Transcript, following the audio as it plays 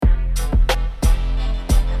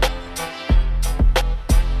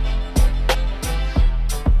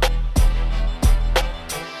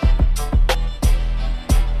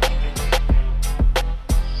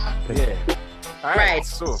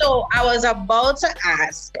so? So I was about to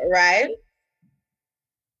ask, right?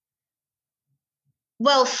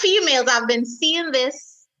 Well, females, I've been seeing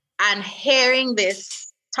this and hearing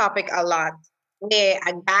this topic a lot, where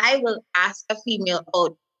a guy will ask a female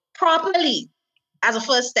out properly as a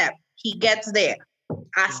first step. He gets there,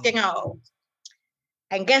 asking her out.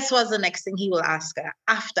 And guess what's the next thing he will ask her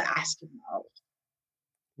after asking her out?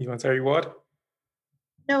 You want a reward?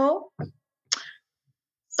 No.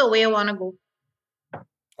 So where you want to go?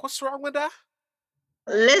 What's wrong with that?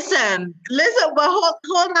 Listen, but hold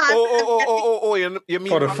on. Oh, you mean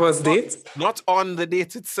For the first date? Not on the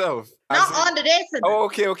date itself. Not on the date. Oh,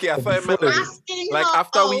 okay. I thought you meant Asking like her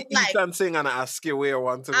after we out, eat and sing and I ask you where you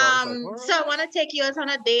want to go. So I want to take you out on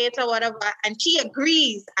a date or whatever. And she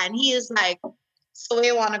agrees. And he is like, so where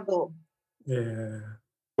you want to go? Yeah.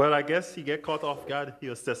 Well, I guess he get caught off guard. He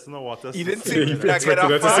was testing the waters. He didn't You think expected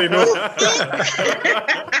her to say no.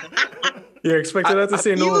 You expected her to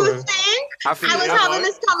say no. You think? I was having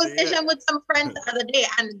this conversation with some friends the other day,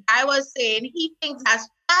 and I was saying he thinks that's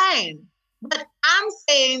fine. But I'm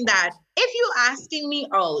saying that if you're asking me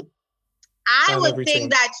out, I would think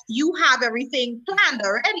that you have everything planned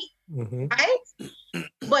already, right?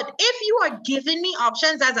 But if you are giving me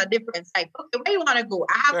options, that's a difference. Like, okay, where you want to go?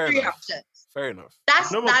 I have three options. Fair enough.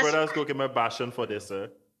 No more brothers go get my bashing for this, sir.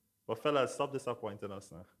 But fellas, stop disappointing us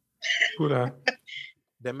now. Who that?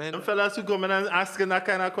 Them fellas who come in and asking that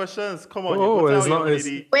kind of questions. Come on, it's not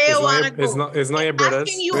your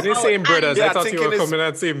brothers. When they say brothers, I thought you were coming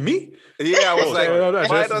and saying me. Yeah, I was like,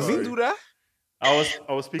 why does he do that? I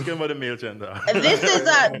was speaking about the male gender.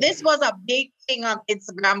 This was a big thing on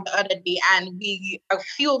Instagram the other day, and a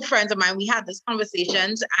few friends of mine, we had this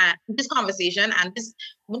conversation, and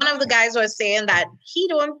one of the guys was saying that he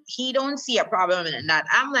don't see a problem in that.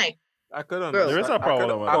 I'm like, I could understand. There is a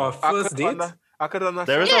problem with that. First date. I could understand.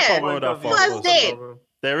 There is a problem with that. First date.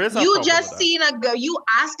 There is a you problem just with seen a girl, you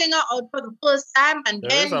asking her out for the first time, and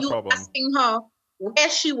then you asking her where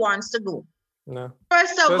she wants to go. No.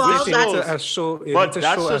 First of all, that show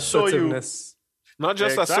assertiveness. Not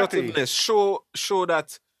just assertiveness. Show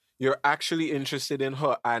that you're actually interested in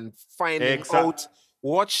her and finding out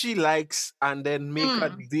what she likes, and then make a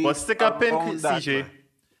date. But stick a pin, CJ.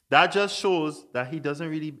 That just shows that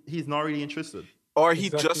he's not really interested. Or he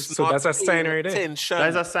just so not that's a sign right there. Attention.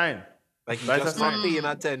 That's a sign. Like he's just not paying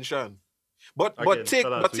attention. But take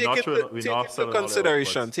into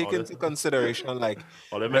consideration. Take into consideration, like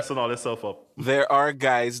they're messing all this stuff up. There are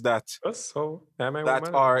guys that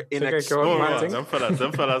are inexperienced.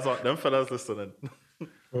 Them fellas listening.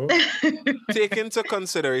 Take into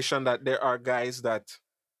consideration that there are guys that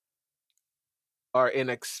are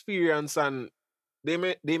inexperienced and they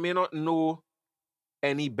may not know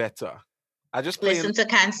any better. Listen to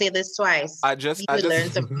Can't Say This Twice. I just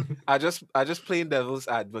playing devil's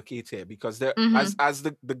advocate here because there as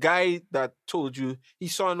the guy that told you he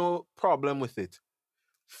saw no problem with it.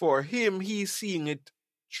 For him, he's seeing it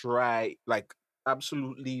dry, like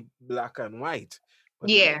absolutely black and white.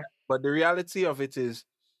 But the reality of it is,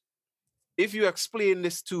 if you explain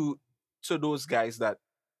this to those guys that,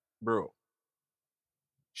 bro,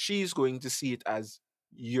 she's going to see it as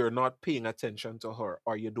you're not paying attention to her,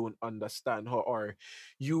 or you don't understand her, or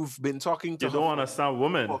you've been talking to her. You don't understand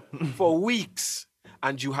women for weeks,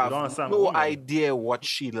 and you have no idea what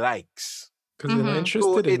she likes. Because you're not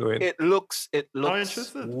interested in going. It looks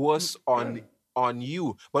worse on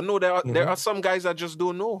you. But no, there are some guys that just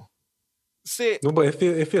don't know. No, but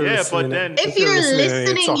if you're listening, but then if you're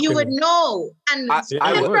listening, you would know. And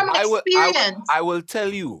from experience, I will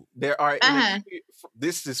tell you, there are.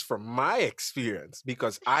 This is from my experience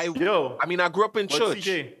because I grew up in church.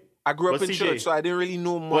 CJ, I grew up in church, so I didn't really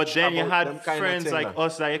know much. But then you had friends like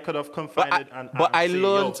us that you could have confided I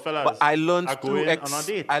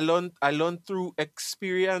learned through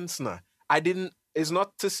experience now. It's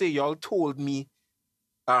not to say y'all told me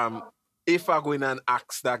if I go in and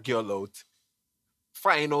ask that girl out,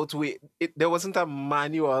 find out there wasn't a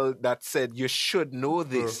manual that said you should know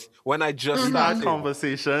this. When I just started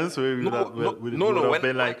conversations where we would have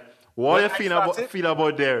been like, what you feel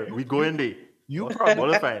about there? We go in there. You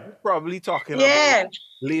probably talking about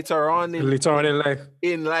later on in life.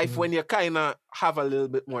 In life, when you kind of have a little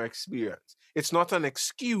bit more experience. It's not an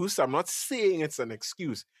excuse. I'm not saying it's an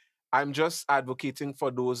excuse. I'm just advocating for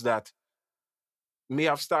those that may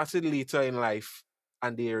have started later in life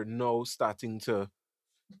and they're now starting to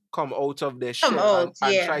come out of their shell and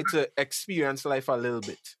try to experience life a little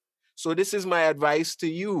bit. So this is my advice to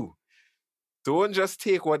you. Don't just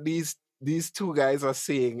take what these two guys are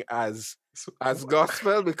saying as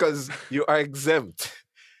gospel because you are exempt.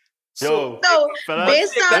 So fellas,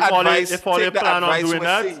 based on if all they plan on doing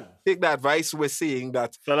that, take the advice we're saying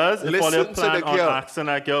that, fellas, if all they plan on asking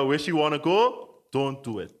that girl where she want to go, don't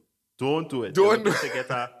do it. Don't do it. Don't do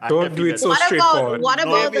it so straightforward. What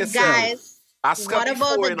about the guys? What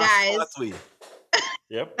about the guys?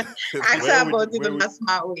 Yep. Ask her about it in a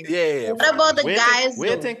smart way. Yeah. What about the guys?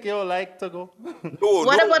 Where you think you like to go?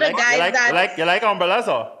 What about the guys you like umbrellas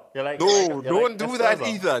or? Don't do that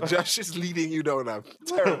either. Josh is leading you down a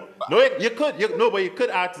terrible. No, you could. But you could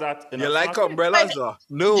ask that. You like umbrellas or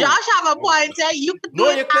no? Josh have a point. You could do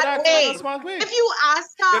it that way. In a smart way. If you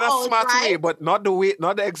ask her in a smart way, but not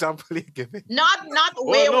the example you're giving. Not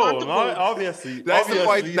way. Obviously. That's the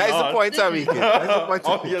point. That's the point I'm making.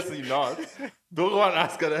 Obviously not. Don't go and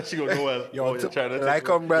ask her that she will know well. You're trying to like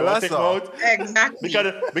umbrellas or? Exactly.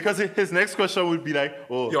 Because his next question would be like,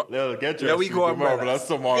 get dressed. Let we go umbrellas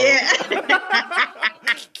tomorrow. Yeah.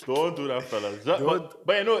 Don't do that, fellas. But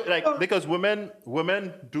because women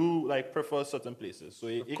do like prefer certain places, so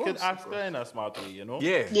you could ask her in a smart way,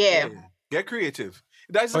 Yeah. Get creative.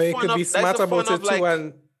 That's or you could be smart about it too,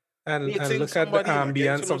 and look at the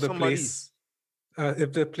ambience of the place.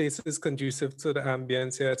 If the place is conducive to the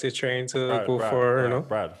ambience that you're trying to go for,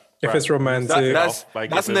 Brad, if it's romantic, that's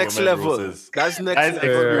next level. That's next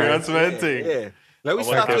experience. Yeah. Let me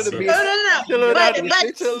start with the base. No. But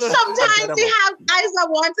sometimes you have guys that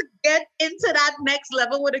want to get into that next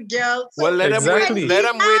level with a girl. So well, let them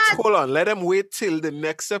wait. Hold on. Let them wait till the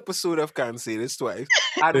next episode of Can't Say This Twice,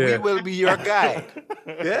 and we will be your guide.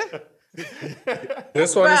 Yeah.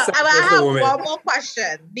 This one is I have one more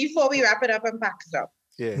question before we wrap it up and pack it up.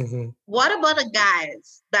 Yeah. Mm-hmm. What about the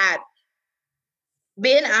guys that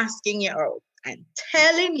been asking you out and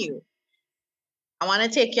telling you, I want to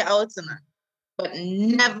take you out tonight, but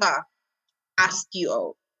never ask you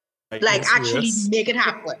out? Like actually make it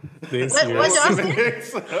happen. What you asking?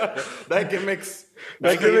 That gimmicks.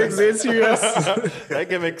 Serious. That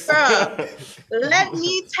gimmicks. Bro, let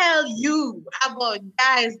me tell you about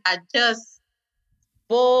guys that just,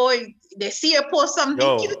 boy, they see you post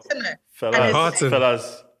something cute in it.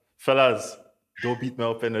 Fellas, don't beat me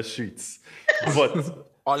up in the streets. But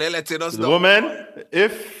all they letting us know. Women,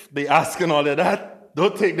 if they asking all of that,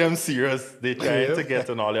 don't take them serious. They trying to get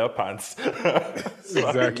in all your pants.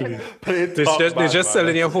 Exactly. They're just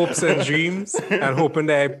selling your hopes and dreams and hoping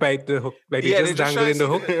they bite the hook. Like they just dangle in the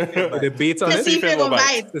hook. They bait on it. To see if they go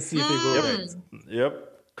bite. To see if they go bite. Yep.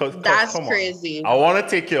 That's crazy. I want to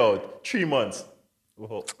take you out 3 months.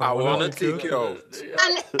 I want to take you out.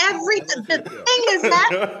 And the thing is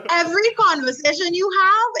that every conversation you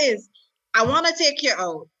have is, I want to take you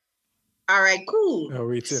out. All right, cool.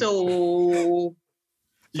 So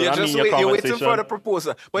you're waiting for the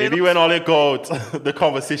proposal. But maybe when all they go out, the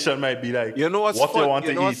conversation might be like, you know what you want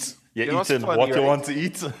to eat. You're eating what you want to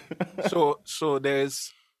eat. So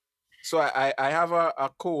I have a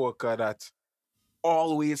coworker that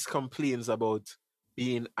always complains about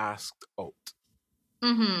being asked out.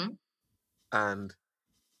 Mm-hmm. And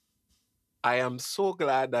I am so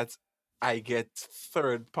glad that I get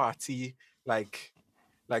third party like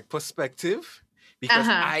perspective, because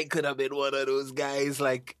I could have been one of those guys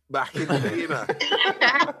like back in the day,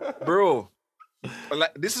 bro.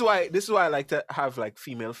 Like this is why I like to have like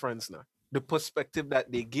female friends now. The perspective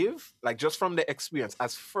that they give, like just from the experience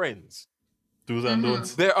as friends. Do's and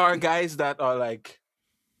don'ts. There are guys that are like,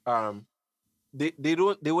 they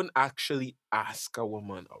wouldn't actually ask a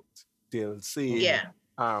woman out. They'll say,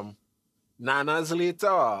 nanas later,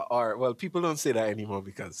 or well, people don't say that anymore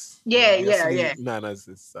because nanas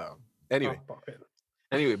is anyway,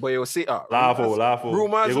 but you'll say lavo.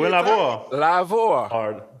 Rumors lavo.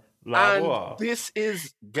 Hard. And this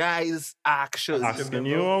is guys actually asking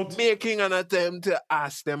you out, making an attempt to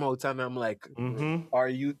ask them out, and I'm like, are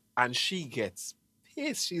you? And she gets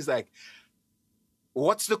pissed. She's like,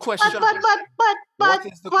 what's the question? What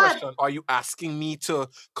is the question? Are you asking me to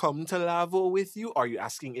come to Lavo with you? Are you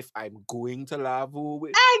asking if I'm going to Lavo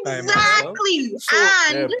with you? Exactly.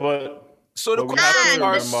 So the questions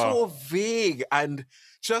are so vague and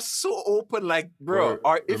just so open, like, bro,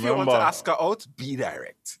 or if you want to ask her out, be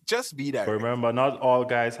direct. Just be direct. But remember, not all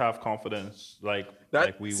guys have confidence like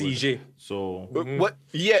we CJ. Would. So what?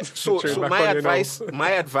 Yeah. So my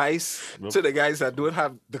advice to the guys that don't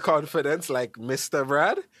have the confidence, like Mr.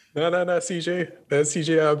 Brad. No, CJ. That's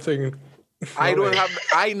CJ. I'm thinking.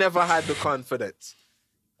 I never had the confidence.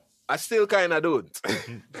 I still kind of don't.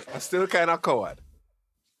 I still kind of coward.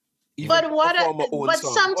 But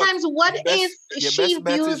sometimes what if she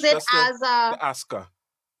views it as a asker?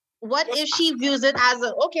 What if she views it as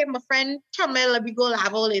a, okay, my friend, come here, let me go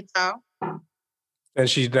Lavo later. And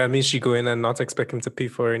that means she go in and not expect him to pay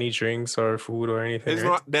for any drinks or food or anything. It's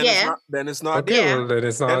right? not. Then it's not. Okay, well then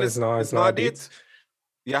it's not a date.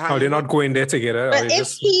 Yeah, they're not going there together. But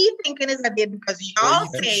if he thinking it's a date because y'all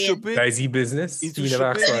saying, guys, he business. He never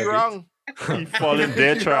asked for wrong. He fall in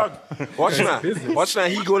their trap. Watch now.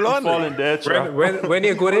 He go on. Fall in their trap. When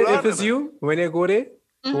you go there, if it's you, when you go there,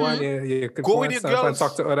 go on. You can go with your girls and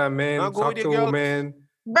talk to other men, talk to women.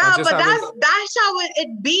 Bro, but that's how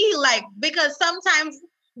it be like, because sometimes,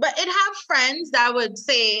 but it have friends that would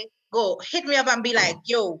say, go hit me up and be like,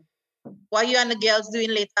 yo, what you and the girls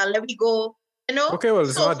doing later? Let me go. You know? Okay, well,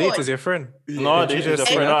 it's not a date, it's your friend. No, it's just a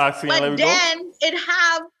friend. But then it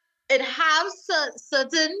have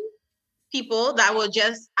certain people that will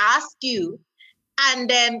just ask you, and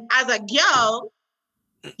then as a girl,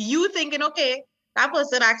 you thinking, okay, that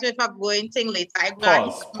person asked me if I'm going thing later.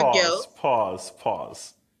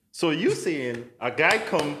 Pause. So you saying a guy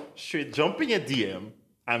come straight, jump in your DM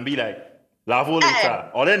and be like, Lavo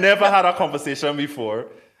later, or they never had a conversation before,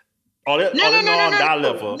 or they on that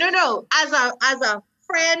level. No. As a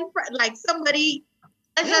friend, like somebody,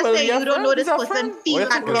 let's just say you don't know this person. What are you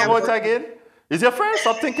thinking about again? Is your friend?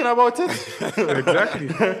 Stop thinking about it. Exactly.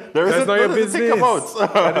 That's not your business. Think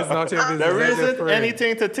about. That is not your business. There isn't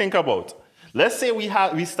anything to think about. Let's say we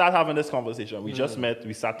start having this conversation. We just met,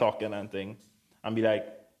 we start talking and thing, and be like,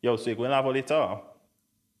 yo, so you're going to have a later?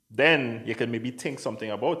 Then you can maybe think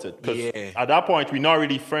something about it. Because at that point, we're not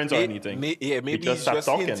really friends or anything. Maybe he's just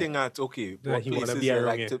hinting at, okay, what he want to be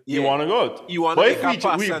You want to go out. You want to make a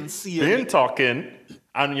pass and see it. We've been talking,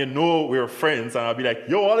 and we're friends, and I'll be like,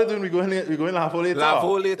 yo, all are doing, we're going Lavo later.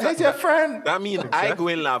 Lavo later. That's your friend. I mean, I go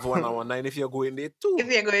in Lavo 119 if you're going there too.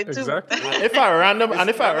 If you're going too. Exactly. If a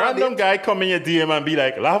random guy come in your DM and be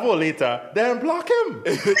like, Lavo later, then block him.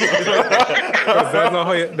 That's not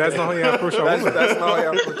how you approach a woman. That's not how you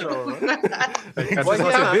approach a woman. That's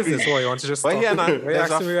not your business. Why you want to just talk? Why asking me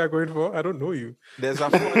what you're going for? I don't know you. There's a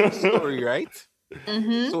funny story, right?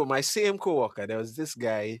 Mm-hmm. So my same coworker, there was this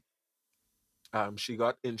guy she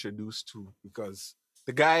got introduced to because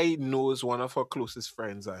the guy knows one of her closest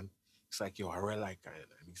friends, and it's like, yo, I really like her.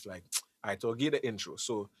 And he's like, all right, I'll give the intro.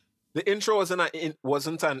 So the intro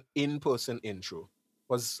wasn't an in-person intro.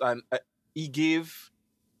 He gave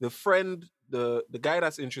the friend, the guy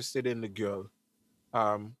that's interested in the girl,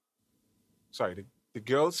 the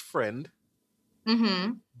girl's friend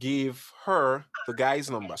gave her the guy's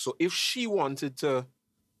number. So if she wanted to,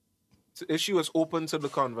 if she was open to the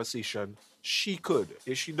conversation, she could.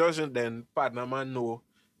 If she doesn't, then partner man know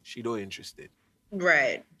she don't interested.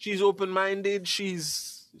 Right. She's open-minded. She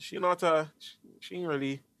ain't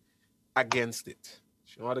really against it.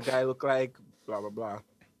 She know what the guy look like, blah, blah, blah.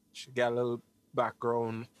 She got a little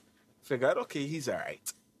background. Figured, okay, he's all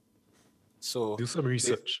right. So do some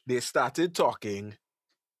research. They started talking,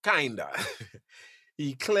 kinda.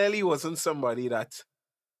 He clearly wasn't somebody that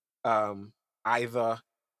either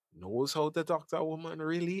knows how to talk to a woman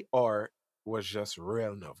really, or was just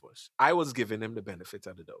real nervous. I was giving him the benefit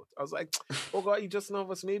of the doubt. I was like, oh God, you just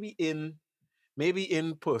nervous. Maybe in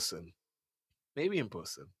person.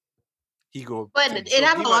 He go, but it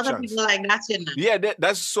have a lot of people like that, you know. Yeah,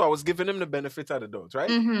 that's so I was giving him the benefit of the doubt, right?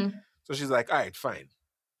 Mm-hmm. So she's like, all right, fine.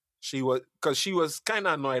 She was kind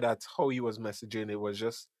of annoyed at how he was messaging. It was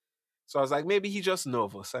just, so I was like, maybe he's just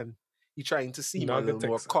nervous and he's trying to seem a little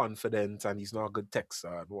more confident, and he's not a good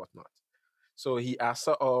texter and whatnot. So he asked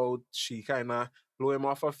her out. She kind of blew him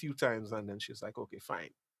off a few times, and then she's like, okay,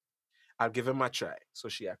 fine. I'll give him a try. So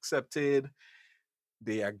she accepted.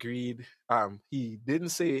 They agreed. He didn't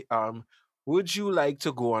say, would you like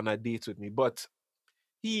to go on a date with me? But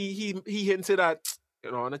he hinted at,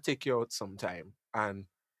 I want to take you out sometime. And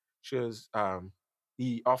she was,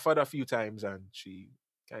 he offered a few times, and she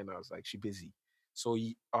kind of was like, she busy. So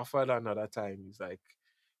he offered another time. He's like,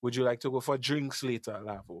 would you like to go for drinks later,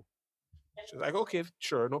 Lavo? She's like, okay,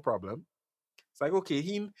 sure, no problem. It's like, okay,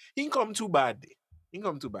 he ain't come too bad.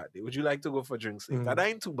 Would you like to go for drinks later? That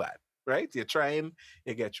ain't too bad, right? You're trying,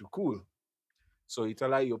 it get you cool. So he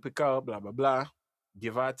tell her, you pick her up, blah, blah, blah.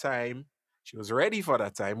 Give her time. She was ready for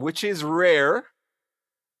that time, which is rare.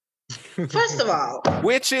 First of all.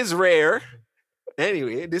 Which is rare.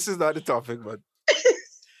 Anyway, this is not the topic, but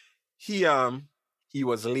he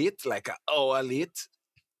was late, like an hour late.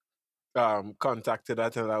 Contacted her,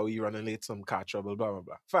 tell her you running late, some car trouble, blah, blah,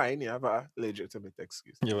 blah. Fine, you have a legitimate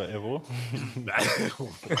excuse. You were Evo?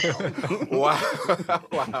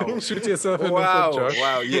 Wow. Shoot yourself in the foot, Josh.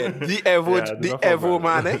 Wow, yeah. The Evo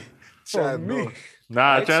man, eh? For me.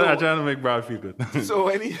 Nah, right, I'm trying to make Brad feel good. So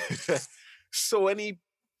when he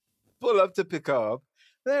pull up to pick her up,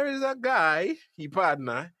 there is a guy, he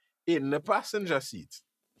partner, in the passenger seat.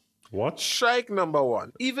 What? Strike number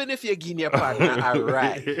one. Even if you're giving your partner a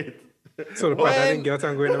ride. So the partner didn't get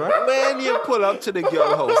and go in the back? When you pull up to the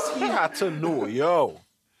girl house, he had to know, yo,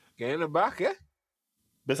 get in the back, eh?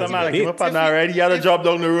 But man, like, my partner already had a job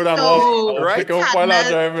down the road and walk. Right? Pick up while I'm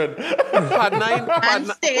driving.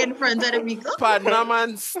 Partner stay in front of the vehicle. Partner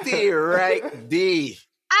man stay right there.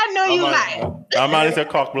 I know you lying. That man is a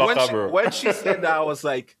cock blocker, bro. When she said that, I was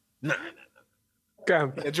like, nah.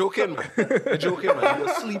 You're joking, man. You're joking, man. You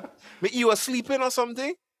asleep. You were sleeping or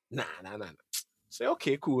something? Nah. Say,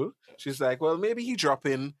 okay, cool. She's like, well, maybe he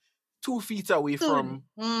dropping 2 feet away from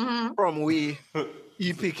where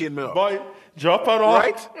he picking me up. Boy, drop it off.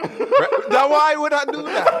 Right? Now why would I do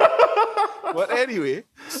that? But anyway,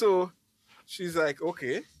 so she's like,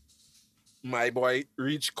 okay. My boy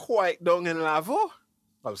reached quite down in Lavo.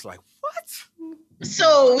 I was like, what?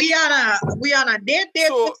 So we on a date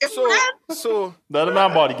with your friend? So the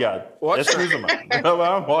man bodyguard. What? Excuse me, man. The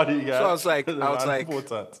man bodyguard. So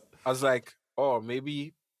I was like, oh,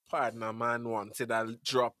 maybe partner man wanted a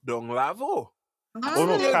drop down Lavo. Oh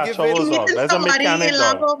no, catch hours dog. That's a mechanic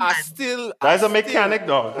dog. That's a mechanic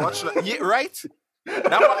dog. Watch that. Yeah, right? That's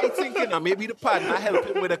what I'm thinking. Maybe the partner help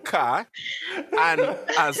him with a car, and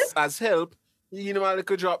as help, you know, like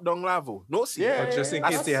a drop down Lavo. No, see, just in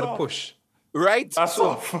case they had a push. Right? That's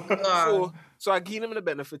so I give him the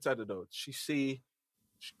benefit of the doubt. She say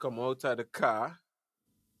she come out of the car.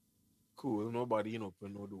 Cool, nobody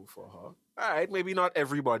open no door for her. All right, maybe not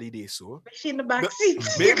everybody there so. She in the back seat.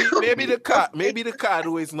 Maybe the car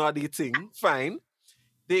door is not the thing. Fine.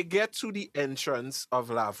 They get to the entrance of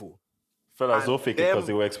Lavo. Fellas, don't fake it because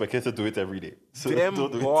they were expected to do it every day. So them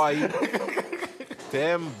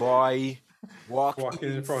boy walk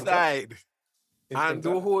inside. And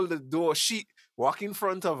don't hold the door. She walk in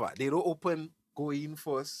front of her. They don't open, go in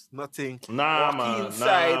first, nothing. Walk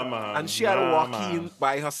inside, and she had to walk in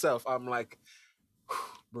by herself. I'm like,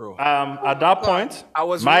 bro. At that point,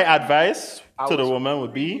 my advice to the woman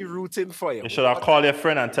would be rooting for you. You should have called your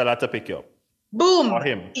friend and tell her to pick you up. Boom. Or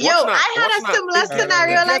him. Yo, I had a similar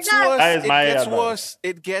scenario like that. That is my advice.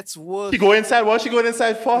 It gets worse. She go inside. What she going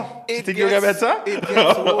inside for? She think you get better? It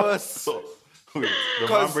gets worse. Wait, the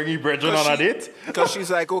man bring you brethren on a date? Because she's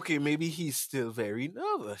like, okay, maybe he's still very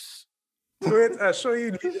nervous. Wait, I show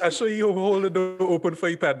you hold the door open for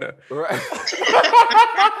your partner. Right.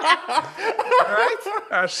 Right?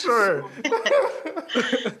 I sure.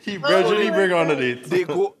 He gradually bring on a date. They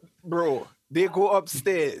go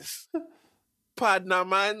upstairs. Partner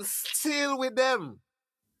man still with them.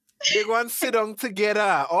 They go and sit down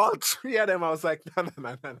together. All 3 of them. I was like,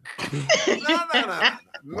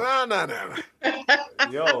 no.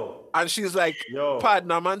 Yo. And she's like,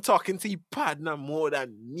 partner man talking to you, partner more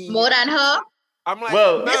than me. More than her? I'm like,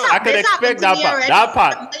 well, I could expect that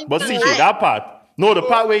part. But see, that part. No, the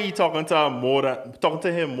part where he talking to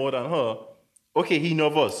him more than her. Okay, he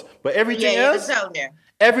nervous. But everything else.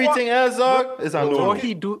 Everything else, dog, is a no.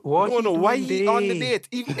 Why he on the date?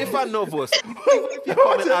 Even if I'm nervous, even if you're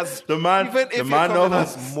coming as the man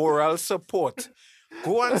as moral support,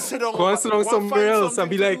 go and sit down. Go and sit down somewhere else and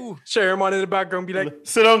be like, share him on in the background, be like,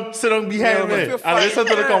 sit down behind me and listen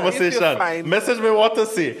to the conversation. Message me what to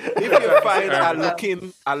say. If you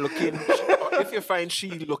find if you find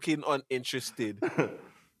she looking uninterested,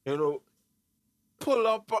 pull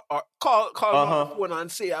up or call my phone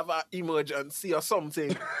and say I have an emergency or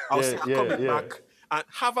something. I'll say I'm coming back and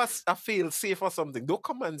have a fail safe or something. Don't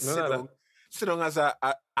come and sit down as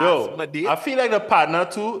my date. I feel like the partner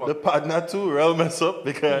too real mess up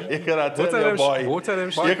because you cannot tell your boy.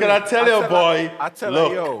 You cannot tell your boy. I tell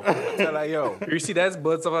her, yo. You see, that's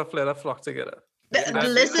birds of a feather flock together.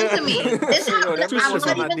 Listen to me. This happened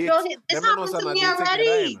to me already. This happened to me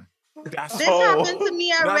already. That's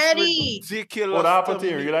ridiculous. What happened to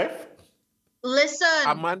you in real life? Listen.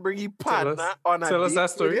 A man bring you partner on a tell us that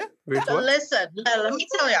story. Wait, what? Listen, let me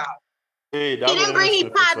tell y'all. Hey, he didn't bring his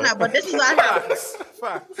partner, but this is what happened.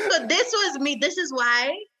 So this was me. This is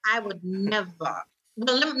why I would never.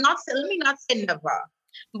 Well, let me not say never,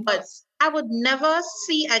 but I would never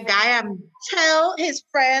see a guy and tell his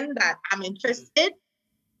friend that I'm interested.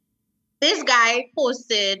 This guy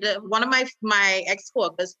posted, one of my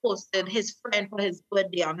ex-workers posted his friend for his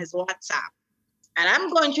birthday on his WhatsApp. And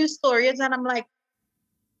I'm going through stories and I'm like,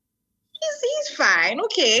 he's fine,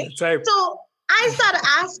 okay. So I started to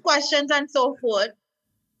ask questions and so forth.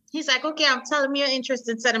 He's like, okay, I'm telling me you're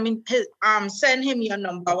interested. Send him your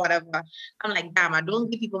number, whatever. I'm like, damn, I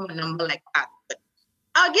don't give people my number like that. But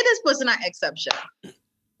I'll give this person an exception.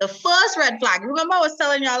 The first red flag. Remember I was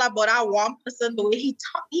telling y'all about our warm person, the way he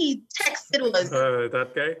texted was...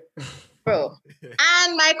 that guy? Bro.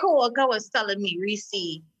 And my coworker was telling me,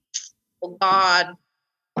 Reese, oh God,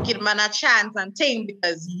 give man a chance and thing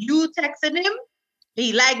because you texted him.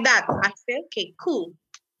 He like that. I said, okay, cool.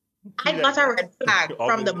 I got a red flag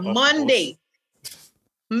from the Monday.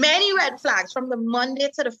 Many red flags from the Monday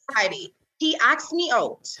to the Friday. He asked me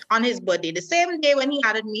out on his birthday. The same day when he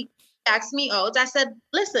added me, he asked me out. I said,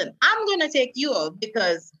 listen, I'm going to take you out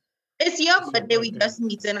because it's your birthday. We just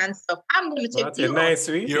meeting and stuff. I'm going to take you out. Nice,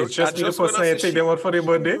 it's just me the person I take them out for the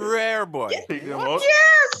birthday. Rare boy. Yeah,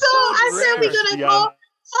 so I said, we're going to go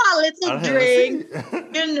for a little drink.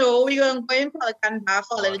 You know, we're going to go in Pelican Bar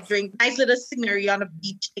for a little drink. Nice little scenery on the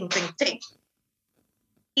beach, ting.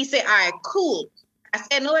 He said, all right, cool. I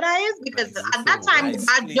said, know what that is? Because at that time,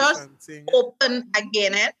 I just opened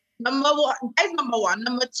again. Number one.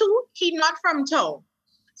 Number two, he not from town.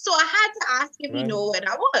 So I had to ask if he know where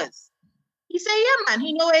that was. He said, yeah, man,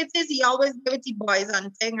 he know where it is. He always give it to boys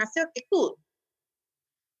and thing. I said, okay, cool.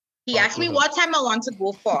 He asked me what time I want to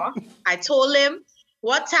go for. I told him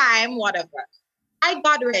what time, whatever. I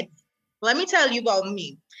got ready. Let me tell you about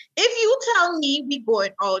me. If you tell me we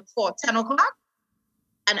going out for 10 o'clock,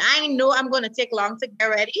 and I know I'm going to take long to get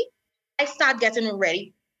ready, I start getting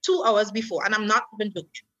ready 2 hours before. And I'm not even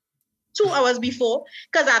joking. 2 hours before,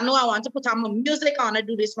 because I know I want to put on my music, I want to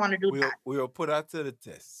do this, want to do that. We'll put that to the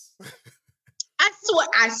test.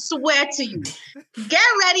 I swear to you, get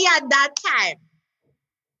ready at that time.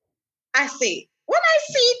 I say, when I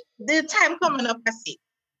see the time coming up, I say,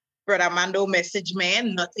 Brother Mando message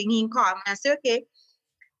man, nothing he call me. I say, okay.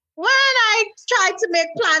 When I tried to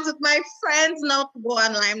make plans with my friends not to go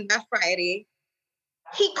online that Friday,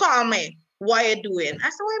 he called me. What are you doing? I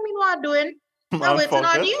said, what do you mean what I'm doing? I'm waiting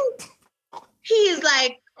on you. He's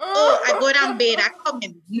like, oh, I go down bed. I come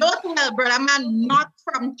in. Not well, brother man, not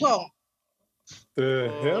from town.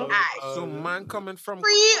 The hell? So man coming from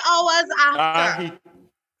 3 hours after.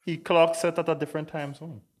 He clock set at a different time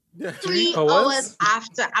zone. Yeah. 3 hours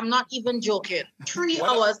after. I'm not even joking. 3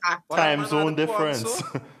 hours after. Time zone difference.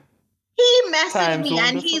 He messaged me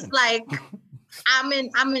and he's like, I'm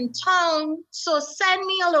in town, so send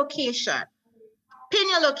me a location. Pin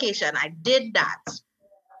your location. I did that.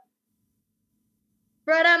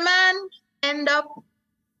 Brother man, end up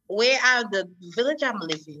where the village I'm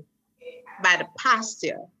living, by the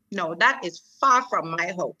pasture. No, that is far from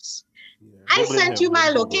my house. Yeah. I sent you my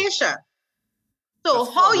location. So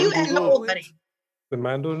how you end up over there? The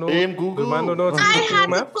man don't know. The man don't know. I had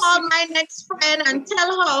to call my next friend and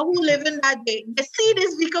tell her who live in that day. You see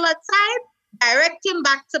this vehicle outside? Direct him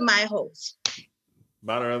back to my house.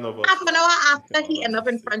 Half an hour after, he ended up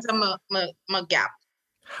in front of my gap.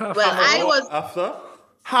 Half an hour after.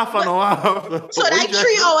 So like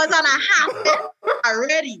 3 hours and a half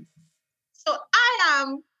already. So I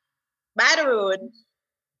am by the road,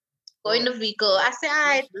 going the vehicle. I say, all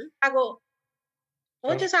right. I go,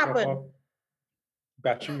 what just happened?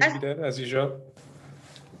 Battery will be there as usual.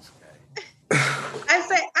 I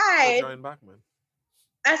said, all right.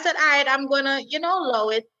 I said, all right, I'm gonna, low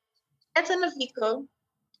it. Get in the vehicle.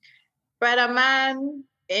 Brother man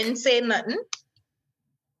didn't say nothing.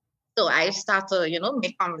 So I start to,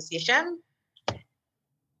 make conversation.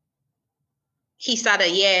 He started,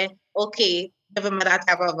 yeah, okay, give him that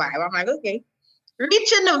type of vibe. I'm like, okay.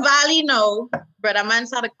 Reaching the valley now, brother man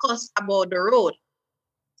started cuss about the road.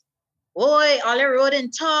 Boy, all the road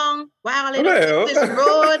in town, why all this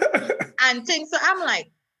road and things. So I'm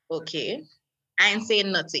like, okay, I ain't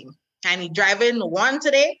saying nothing. And he driving one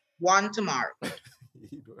today, one tomorrow.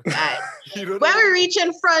 Right. When we reach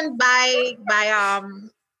in front by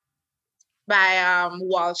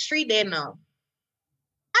Wall Street, there now,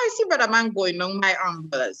 I see brother man going on my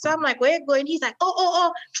umbrella. So I'm like, where you going? He's like,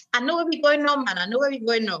 oh, I know where we going now, man. I know where we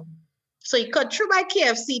going now. So he cut through by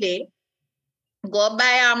KFC there. Go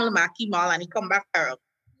by Lamaki Mall and he come back around.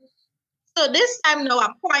 So this time now,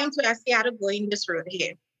 a point where I say I had to go in this road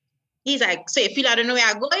here. He's like, so if you don't know where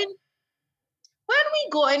I'm going, when we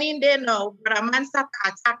going in there now, but a man start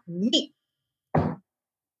to attack me.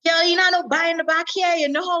 Girl, you know buy in the back here. You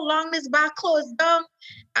know how long this back closed down.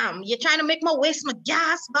 You're trying to make me waste my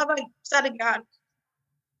gas, blah, said the God.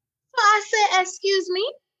 So I said, excuse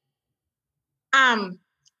me.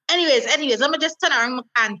 Anyways, let me just turn around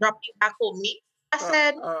and drop you back home. Me. I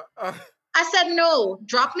said, no,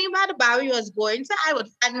 drop me by the bar we was going to. I would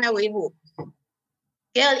find my way home.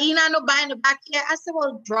 Girl, you know buy in the back here. I said,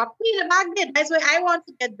 well, drop me in the back there. That's where I want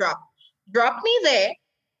to get dropped. Drop me there.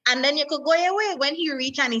 And then you could go your way. When he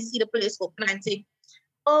reach and he see the place open and say,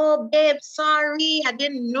 oh, babe, sorry, I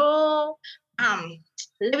didn't know.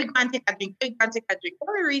 Let me go and take a drink.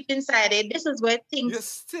 When we reach inside it, this is where things. You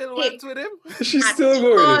still went with him? She's still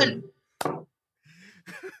going.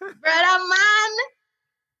 Brother man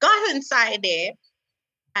got inside there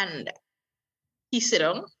and he sit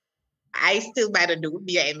down. I still by the door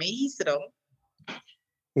behind me. He sit down.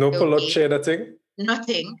 No pull-up chair, that thing?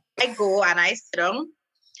 Nothing. I go and I sit down.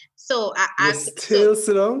 So I still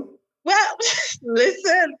sit down? Well,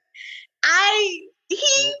 listen.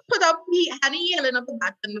 He yelling up the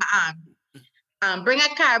back in my arm. Bring a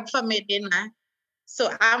cab for me dinner. So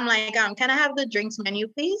I'm like, can I have the drinks menu,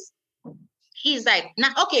 please? He's like,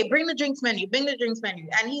 nah, okay, bring the drinks menu.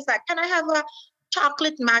 And he's like, can I have a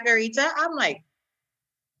chocolate margarita? I'm like,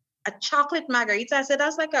 a chocolate margarita? I said,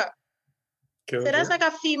 that's like a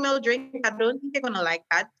female drink. I don't think they're gonna like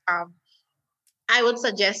that. I would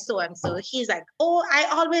suggest so and so. He's like, oh, I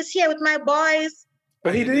always here with my boys.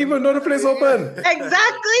 But he didn't even know the place open.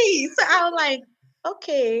 Exactly. So I'm like,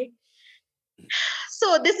 okay.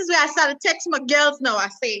 So this is where I started texting my girls now. I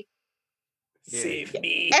say, save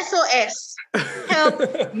me. SOS.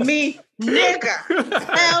 Help me, nigga.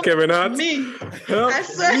 Help me. Help I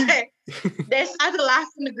swear. They started laughing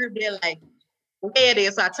in the group. They're like, where it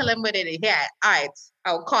is. So I tell them where it is. Yeah, all right.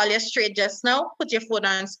 I'll call you straight just now. Put your phone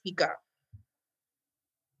on speaker.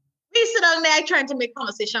 We sit down there trying to make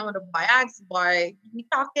conversation with the boy. I ask the boy, we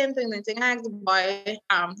talking, I ask the boy, he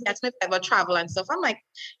asked me if I ever travel and stuff. I'm like,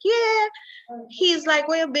 yeah. He's like,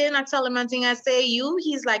 where you been? I tell him anything. I say, you?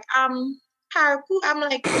 He's like, Karakou. I'm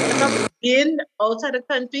like, I've been outside the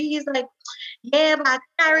country. He's like, yeah, but I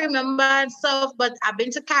can't remember and stuff, but I've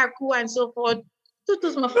been to Karakou and so forth.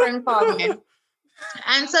 Tutu's my friend called me.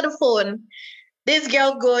 Answer the phone. This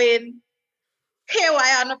girl going, here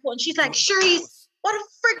I on the phone. She's like, Sharice, what the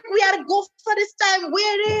frick? We had to go for this time.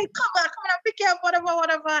 Where they come on and pick you up,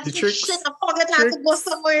 whatever. Shit, I forgot I have to go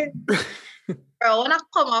somewhere. Bro, when I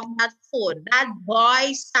come off that phone, that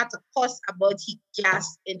boy started to cuss about his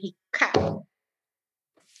gas in his car.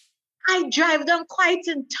 I drive them quite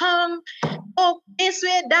in tongue. Oh, this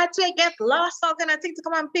way, that way, get lost. How can I think to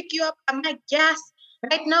come and pick you up? And my gas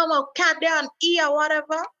right now, my cat there on E or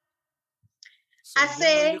whatever. So I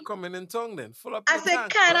say, you're coming in tongue then. Full up. I said,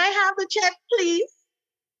 can I have the check, please?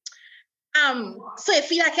 So if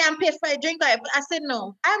you can't pay for a drink, I said,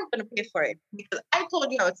 no, I'm gonna pay for it because I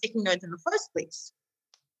told you I was taking you out in the first place.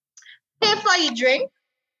 Pay for your drink.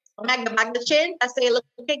 When I get back the change, I say, look,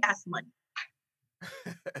 okay, gas money.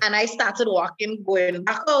 And I started walking, going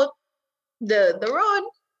back out the road.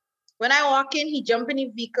 When I walk in, he jumped in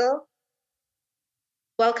his vehicle.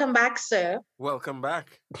 Welcome back, sir. Welcome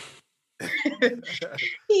back.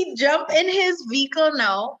 He jumped in his vehicle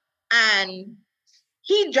now and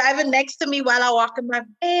he driving next to me while I walk in. My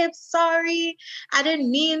babe, sorry. I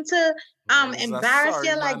didn't mean to embarrass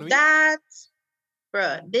you like that.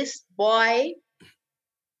 Bruh, this boy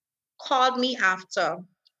called me after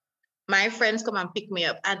my friends come and pick me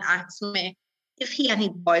up and asked me if he and his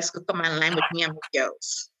boys could come online with me and my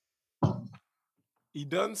girls. He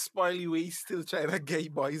done spoil you, he's still trying to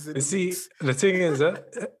get boys in. You see, the thing is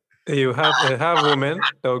that you have women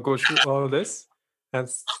that will go through all this and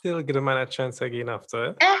still give a man a chance again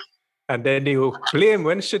after. And then they will blame,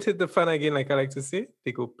 when shit hit the fan again, like I like to say,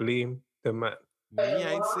 they go blame the man. Me,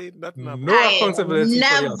 I'd say that no accountability.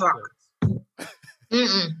 Never.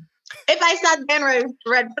 If I start getting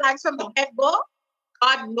red flags from the get-go,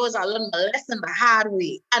 God knows I learned my lesson the hard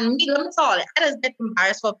way. And me, let me tell you, I just get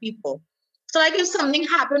embarrassed for people. So like if something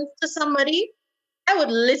happens to somebody, I would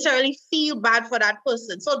literally feel bad for that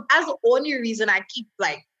person. So that's the only reason I keep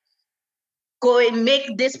like going,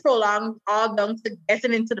 make this prolonged all down to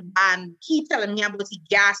getting into the band. Keep telling me about the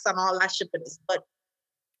gas and all that shit. But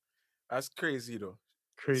that's crazy though.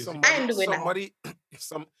 Crazy.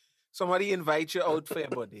 Somebody invite you out for your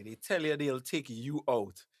birthday. They tell you they'll take you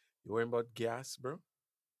out. You worrying about gas, bro?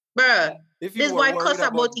 Bruh, if you this boy cuss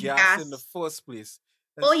about the gas in the first place.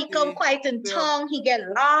 Oh, he come quite in tongue. He get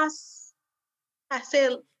lost. I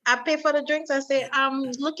said, I pay for the drinks. I say,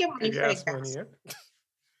 look at money for the gas.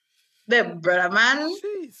 The brother man.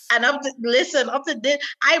 Jeez. And up to this,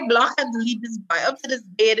 I block and delete this boy. Up to this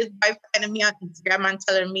day, this boy finding me on Instagram and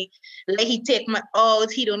telling me, like he take my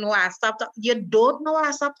out, he don't know why I stopped talking. You don't know why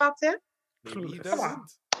I stopped talking? Maybe he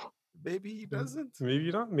doesn't. Maybe he doesn't. Maybe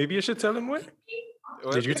you don't. Maybe you should tell him what.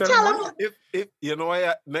 Well, did you tell him? If you know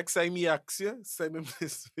why, next time he asks you, send him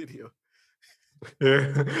this video.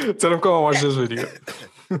 Yeah. Tell him come and watch this video.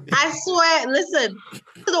 I swear, listen,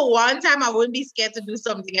 the one time I wouldn't be scared to do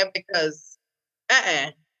something because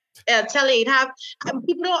I'll tell you,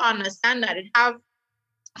 people don't understand that it have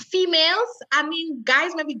females. I mean,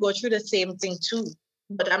 guys maybe go through the same thing too,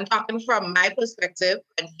 but I'm talking from my perspective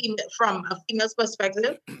and from a female's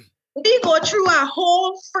perspective. We go through a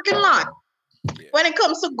whole freaking lot. when it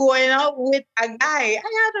comes to going out with a guy, I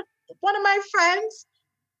had one of my friends.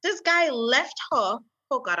 This guy left her.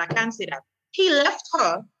 Oh God, I can't say that. He left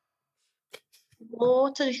her.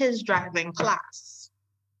 Go to his driving class.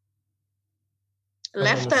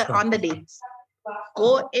 Left her on the date.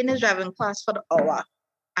 Go in his driving class for the hour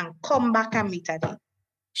and come back and meet her there.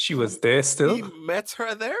 She was there still? He met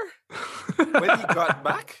her there when he got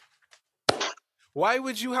back? Why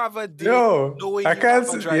would you have a date knowing I can't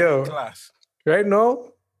you have a driving class? Right now,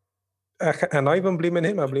 I'm not even blaming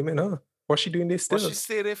him. I'm blaming her. What's she doing this still? What she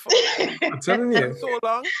stay there for? I'm telling you. So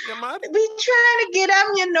long? You mad? We trying to get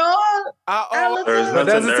him, you know.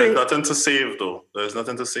 There's nothing to save, though. There's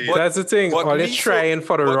nothing to save. That's the thing. Or they're trying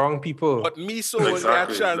for the wrong people. But me so will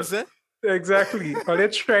get chance, eh? Exactly. Or they're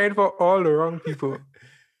trying for all the wrong people.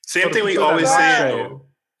 Same thing we always say, though.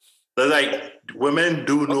 They're like, women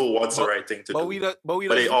do know what's the right thing to do. But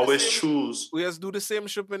they always choose. We just do the same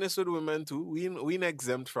shippiness with women, too. We ain't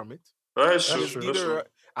exempt from it. That's true.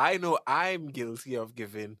 I know I'm guilty of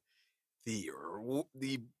giving the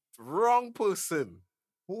wrong person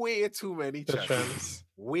way too many chances.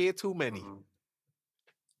 Way too many.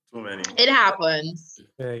 Too many. It happens.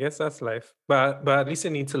 Yeah, I guess that's life. But at least you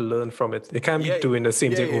need to learn from it. They can't be doing the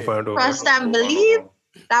same thing over and over. Trust and believe.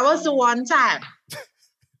 That was the one time.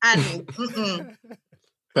 And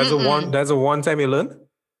that's a one time you learn?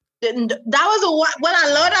 That was a one. Well, I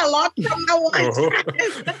learned a lot from that one time.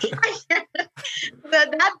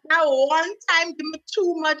 that one time gave me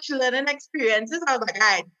too much learning experiences. I was like, all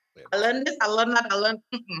right, I learned this, I learned that,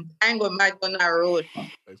 I ain't going back on that road.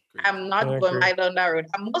 I'm not going back on that road.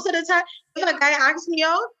 And most of the time, if a guy asks me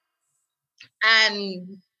out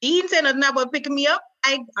and he ain't saying nothing about picking me up,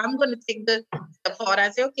 I'm going to take the forward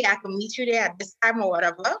and say, okay, I can meet you there at this time or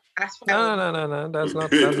whatever. No. That's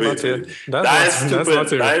not it. That is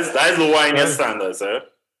stupid. That is lowering your standards, eh?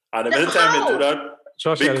 And the minute time you do that,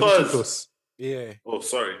 because... Yeah. Oh,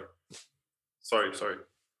 sorry.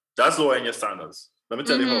 That's lowering your standards. Let me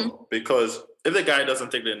tell you how. Because if the guy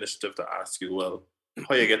doesn't take the initiative to ask you, well,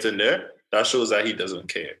 how you get in there, that shows that he doesn't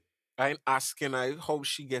care. I'm asking her how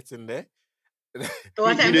she gets in there. You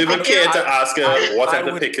don't even care to ask her what time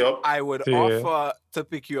to pick you up. I would offer to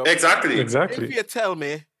pick you up. Exactly. If you tell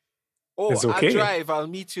me, I drive, I'll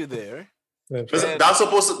meet you there. That's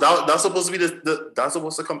supposed to be that's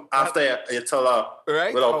supposed to come after you tell her,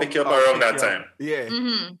 right? Well, I'll pick you up around that time. Yeah.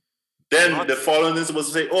 Mm-hmm. Then the following is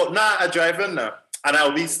supposed to say, oh, nah, I drive in now. And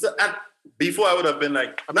I'll be and before I would have been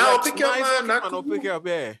like, I'll pick you up, man. I'll pick you up,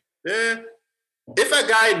 yeah. Yeah. If a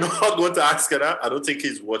guy not going to ask her that, I don't think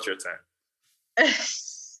he's worth your time.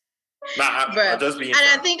 I'll just be. And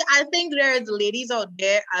I think there's ladies out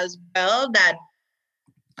there as well that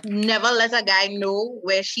never let a guy know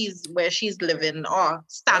where she's living or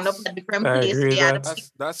stand up at different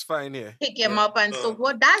places. That's fine, yeah. Pick him up and so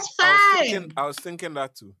forth. That's fine. I was thinking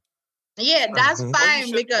that too. Yeah, that's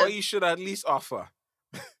fine because you should at least offer.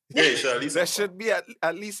 Yeah, you should at least. There should be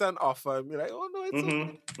at least an offer. And be like, oh no, it's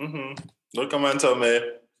okay. Don't come and tell me.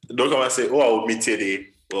 Don't come and say, oh, I will meet you today.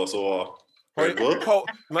 Well, so very good.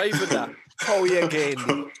 Not even that. How you again?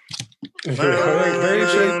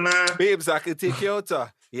 Babes, I can take you out.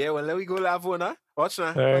 Yeah, well, let me go laugh one. Watch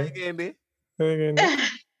now. How you again?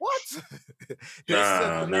 What?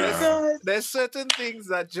 There's certain things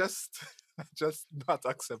that just not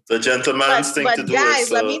acceptable. The gentleman's thing to do guys,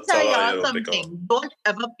 is let me tell y'all something. Don't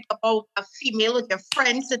ever pick up a female with your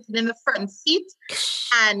friend sitting in the front seat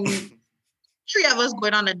and 3 of us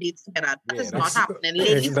going on a date together. That is not happening.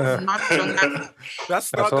 Ladies, not doing that.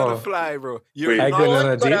 That's not going to fly, bro. You're not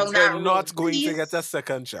going to get a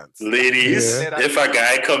second chance. Ladies, if a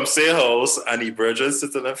guy comes to your house and he virgin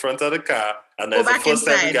sitting in front of the car and there's the first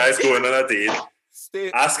time you guys going on a date,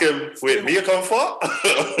 ask him, wait, me you come for?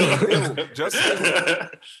 Just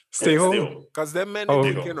stay home. Because them men are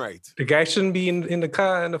thinking right. The guy shouldn't be in the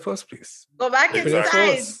car in the first place. Go back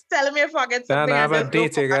inside. Tell me if I get something. Have a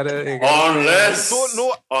date. Unless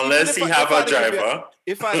he have a driver.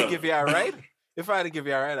 If I had to give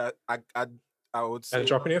you a ride, I would say. And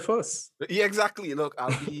dropping your first. Yeah, exactly. Look,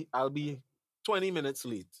 I'll be 20 minutes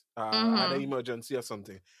late. Had an emergency or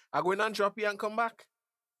something. I go in and drop you and come back.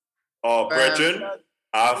 Oh, brethren,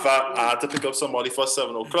 I had to pick up somebody for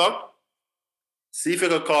 7 o'clock. See if you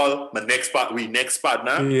can call my next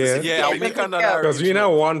partner. Yeah, I'll make another. Because we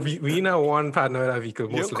not one partner in a vehicle.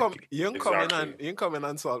 You can come in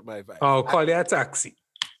and salt my vibe. I'll call you a taxi.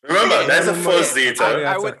 Remember, that's a first date.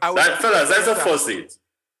 Fellas, that's a first date.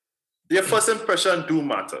 Your first impression do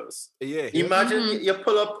matters. Yeah. Imagine you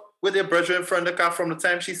pull up with your brethren in front of the car. From the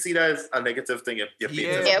time she see that as a negative thing, you're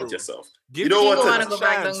painting with yourself. You don't want to go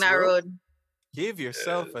back down that road. Give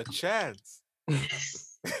yourself a chance. All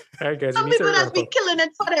right, guys. Some people that be killing it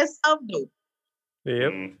for themselves, though.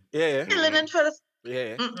 Yep. Yeah. Killing it for themselves.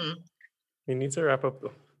 Yeah. We need to wrap up,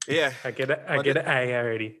 though. Yeah. I get an eye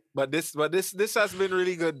already. But this has been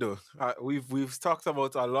really good, though. We've talked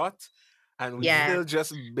about a lot. And we still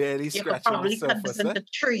just barely scratching the surface. Into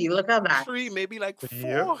 3. Look at that. 3, maybe like 4.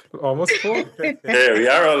 Yep. Almost 4. Yeah, we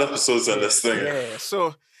are all episodes on this thing. Yeah.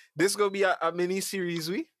 So this gonna be a mini series,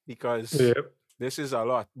 because this is a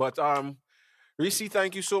lot. But Reese,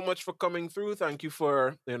 thank you so much for coming through. Thank you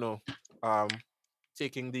for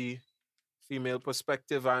taking the female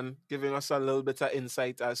perspective and giving us a little bit of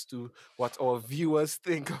insight as to what our viewers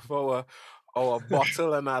think of our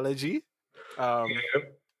bottle analogy.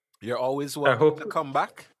 You're always welcome to come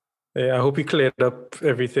back. Yeah, I hope you cleared up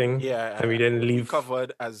everything. Yeah, and we didn't leave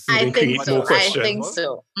covered as. I think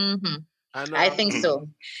so. Mm-hmm. And, I think so.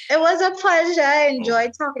 It was a pleasure. I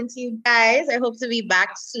enjoyed talking to you guys. I hope to be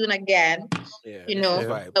back soon again. Yeah,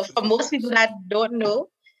 for most people that don't know,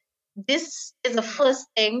 this is the first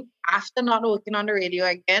thing after not working on the radio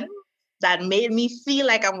again that made me feel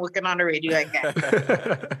like I'm working on the radio again.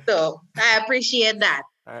 So I appreciate that.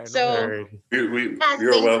 So you're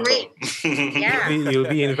welcome. Great. Yeah, you'll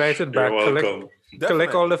be invited back.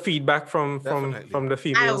 Collect all the feedback from the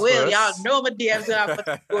females. I will. Y'all know my DMs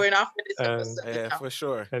are going off with this episode. Yeah, for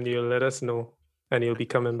sure. And you'll let us know, and you'll be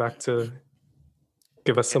coming back to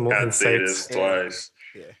give us some more insights. Can't say this twice.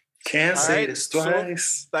 Yeah. Can't say this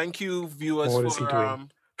twice. So, thank you, viewers. What is he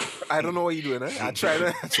doing? I don't know what you're doing. I try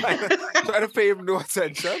to pay him no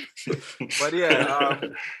attention. But yeah,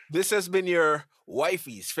 this has been your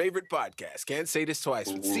wifey's favorite podcast. Can't say this twice.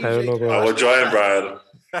 I don't know about I will join, Brad.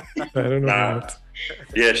 I don't know.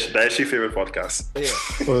 Yeah, that's your favorite podcast.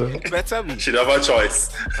 Yeah. Well, better be. She never have a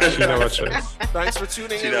choice. She never have a choice. Thanks for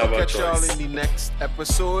tuning in. We'll catch y'all in the next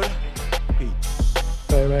episode. Peace.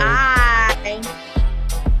 Bye. Bye.